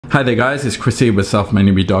Hi there guys, it's Chris here with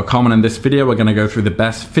selfmadenewbie.com, and in this video we're going to go through the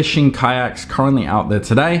best fishing kayaks currently out there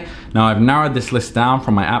today. Now I've narrowed this list down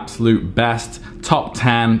from my absolute best top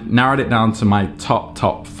 10, narrowed it down to my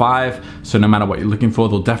top 5, so no matter what you're looking for,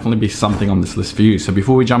 there'll definitely be something on this list for you. So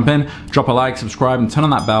before we jump in, drop a like, subscribe and turn on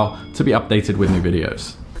that bell to be updated with new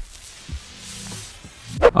videos.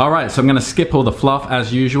 Alright, so I'm going to skip all the fluff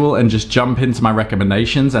as usual and just jump into my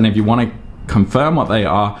recommendations, and if you want to confirm what they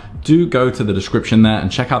are, do go to the description there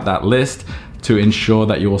and check out that list to ensure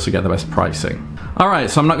that you also get the best pricing.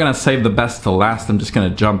 Alright, so I'm not going to save the best to last, I'm just going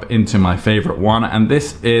to jump into my favorite one, and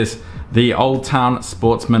this is the Old Town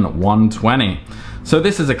Sportsman 120. So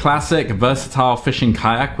this is a classic, versatile fishing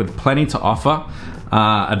kayak with plenty to offer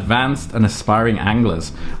advanced and aspiring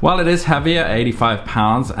anglers. While it is heavier, 85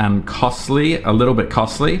 pounds, and costly, a little bit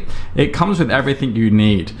costly, it comes with everything you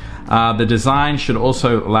need. The design should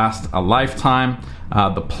also last a lifetime.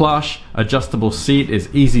 The plush, adjustable seat is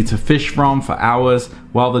easy to fish from for hours,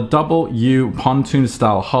 while the double U pontoon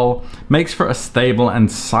style hull makes for a stable and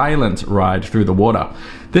silent ride through the water.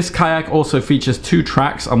 This kayak also features 2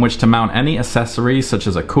 tracks on which to mount any accessories such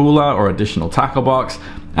as a cooler or additional tackle box,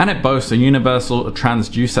 and it boasts a universal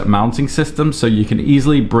transducer mounting system so you can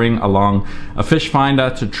easily bring along a fish finder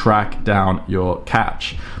to track down your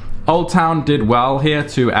catch. Old Town did well here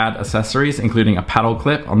to add accessories, including a paddle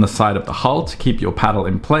clip on the side of the hull to keep your paddle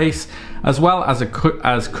in place, as well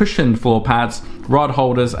as cushioned floor pads, rod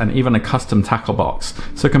holders, and even a custom tackle box.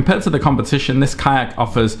 So compared to the competition, this kayak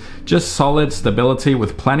offers just solid stability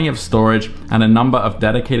with plenty of storage and a number of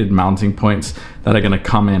dedicated mounting points that are going to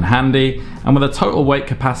come in handy. And with a total weight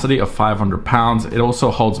capacity of 500 pounds, it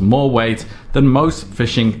also holds more weight than most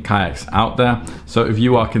fishing kayaks out there. So if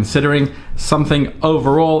you are considering something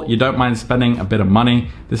overall, you don't mind spending a bit of money,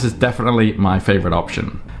 this is definitely my favorite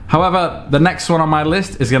option. However, the next one on my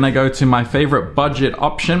list is going to go to my favorite budget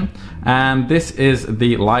option, and this is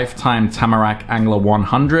the Lifetime Tamarack Angler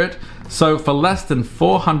 100. So for less than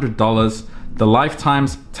 $400, the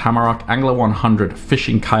Lifetime's Tamarack Angler 100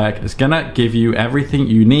 fishing kayak is going to give you everything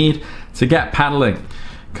you need to get paddling.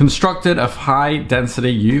 Constructed of high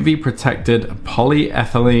density UV protected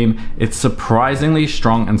polyethylene, it's surprisingly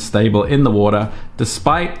strong and stable in the water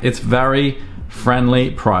despite its very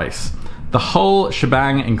friendly price. The whole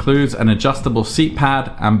shebang includes an adjustable seat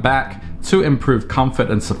pad and back to improve comfort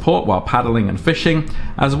and support while paddling and fishing,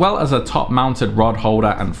 as well as a top mounted rod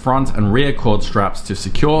holder and front and rear cord straps to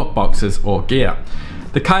secure boxes or gear.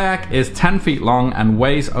 The kayak is 10 feet long and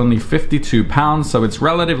weighs only 52 pounds, so it's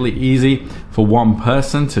relatively easy for one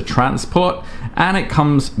person to transport, and it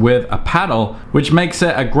comes with a paddle, which makes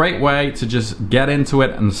it a great way to just get into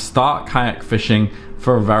it and start kayak fishing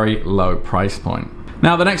for a very low price point.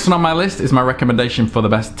 Now the next one on my list is my recommendation for the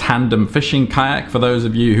best tandem fishing kayak for those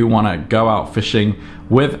of you who want to go out fishing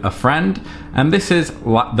with a friend, and this is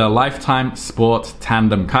the Lifetime Sport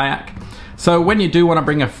Tandem Kayak. So when you do want to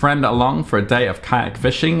bring a friend along for a day of kayak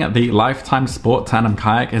fishing, the Lifetime Sport Tandem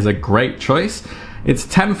Kayak is a great choice. It's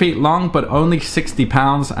 10 feet long but only 60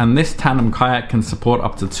 pounds, and this tandem kayak can support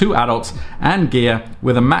up to 2 adults and gear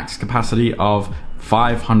with a max capacity of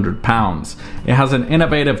 500 pounds. It has an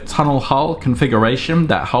innovative tunnel hull configuration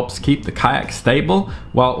that helps keep the kayak stable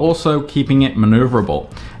while also keeping it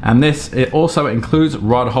maneuverable. And it also includes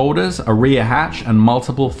rod holders, a rear hatch, and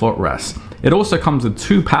multiple footrests. It also comes with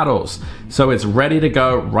 2 paddles, so it's ready to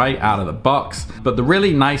go right out of the box. But the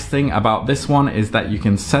really nice thing about this one is that you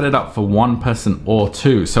can set it up for 1 person or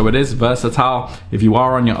 2. So it is versatile if you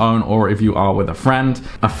are on your own or if you are with a friend.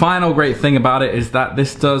 A final great thing about it is that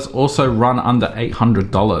this does also run under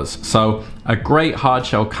 $800. So a great hard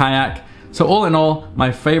shell kayak. So all in all,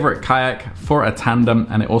 my favorite kayak for a tandem,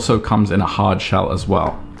 and it also comes in a hard shell as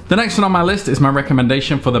well. The next one on my list is my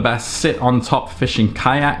recommendation for the best sit-on-top fishing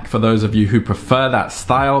kayak. For those of you who prefer that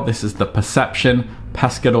style, this is the Perception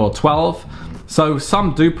Pescador 12. So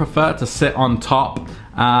some do prefer to sit on top,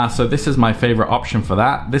 so this is my favorite option for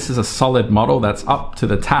that. This is a solid model that's up to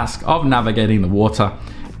the task of navigating the water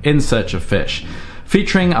in search of fish.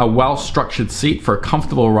 Featuring a well-structured seat for a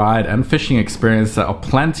comfortable ride and fishing experience, there are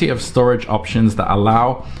plenty of storage options that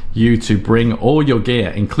allow you to bring all your gear,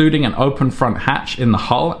 including an open front hatch in the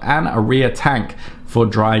hull and a rear tank for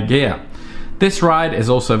dry gear. This ride is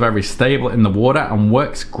also very stable in the water and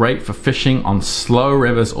works great for fishing on slow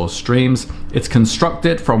rivers or streams. It's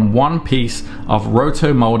constructed from one piece of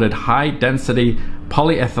roto-molded high-density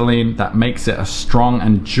polyethylene that makes it a strong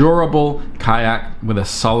and durable kayak with a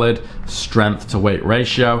solid strength to weight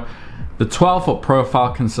ratio. The 12-foot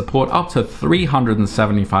profile can support up to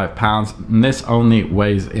 375 pounds, and this only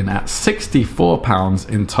weighs in at 64 pounds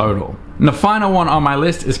in total. And the final one on my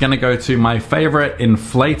list is going to go to my favorite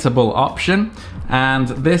inflatable option, and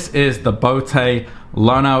this is the Bote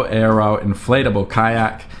Lono Aero inflatable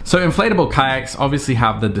kayak. So inflatable kayaks obviously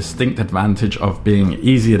have the distinct advantage of being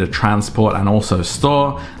easier to transport and also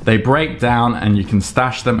store. They break down and you can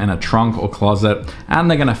stash them in a trunk or closet, and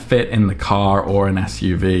they're gonna fit in the car or an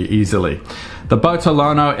SUV easily. The Bote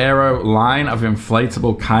Lono Aero line of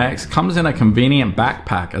inflatable kayaks comes in a convenient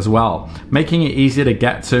backpack as well, making it easier to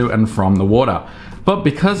get to and from the water. But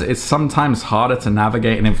because it's sometimes harder to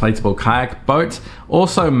navigate an inflatable kayak, Bote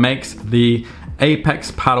also makes the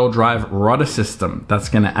Apex paddle drive rudder system that's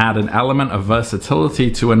going to add an element of versatility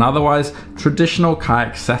to an otherwise traditional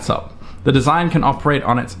kayak setup. The design can operate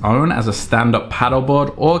on its own as a stand-up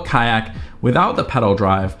paddleboard or kayak without the pedal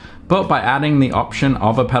drive, but by adding the option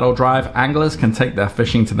of a pedal drive, anglers can take their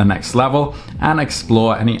fishing to the next level and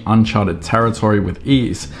explore any uncharted territory with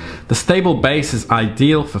ease. The stable base is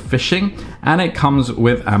ideal for fishing, and it comes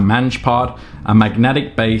with a mange pod, a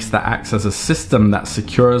magnetic base that acts as a system that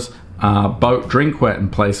secures boat drinkware in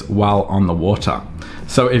place while on the water.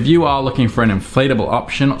 So if you are looking for an inflatable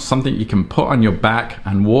option, something you can put on your back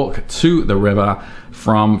and walk to the river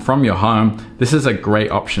from your home, this is a great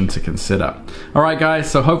option to consider. All right guys,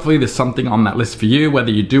 so hopefully there's something on that list for you, whether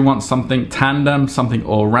you do want something tandem, something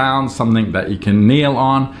all round, something that you can kneel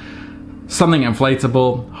on, something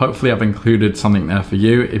inflatable. Hopefully I've included something there for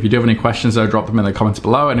you. If you do have any questions though, drop them in the comments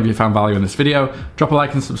below, and if you found value in this video, drop a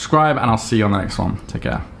like and subscribe, and I'll see you on the next one. Take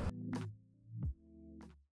care.